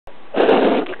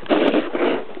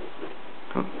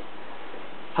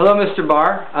Hello, Mr.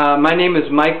 Barr. My name is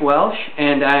Mike Welsh,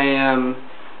 and I am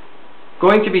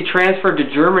going to be transferred to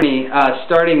Germany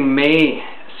starting May.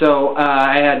 So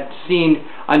I had seen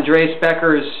Andreas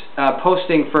Becker's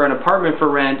posting for an apartment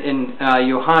for rent in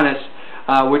Johannes,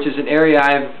 which is an area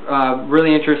I'm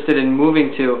really interested in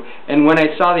moving to. And when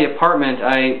I saw the apartment,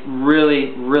 I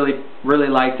really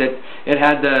liked it. It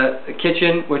had the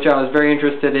kitchen, which I was very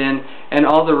interested in, and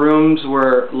all the rooms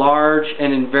were large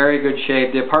and in very good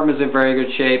shape. The apartment's in very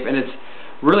good shape, and it's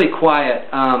really quiet.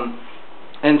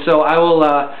 And so I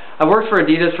worked for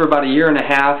Adidas for about 1.5 years,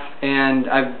 and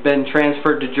I've been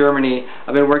transferred to Germany.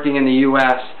 I've been working in the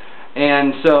U.S.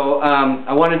 And so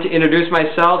I wanted to introduce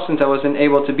myself since I wasn't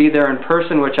able to be there in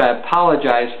person, which I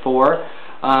apologize for.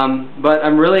 But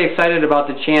I'm really excited about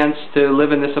the chance to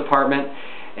live in this apartment.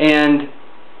 And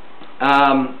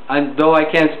though I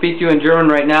can't speak to you in German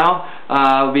right now,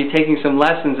 I'll be taking some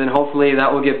lessons, and hopefully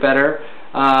that will get better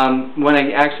when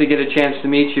I actually get a chance to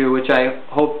meet you, which I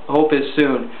hope is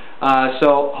soon.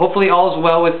 So hopefully all is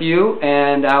well with you,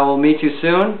 and I will meet you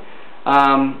soon.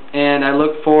 And I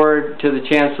look forward to the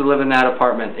chance to live in that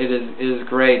apartment. It is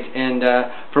great, and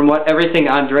from everything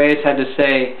Andreas had to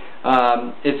say,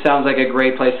 it sounds like a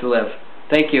great place to live.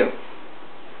 Thank you.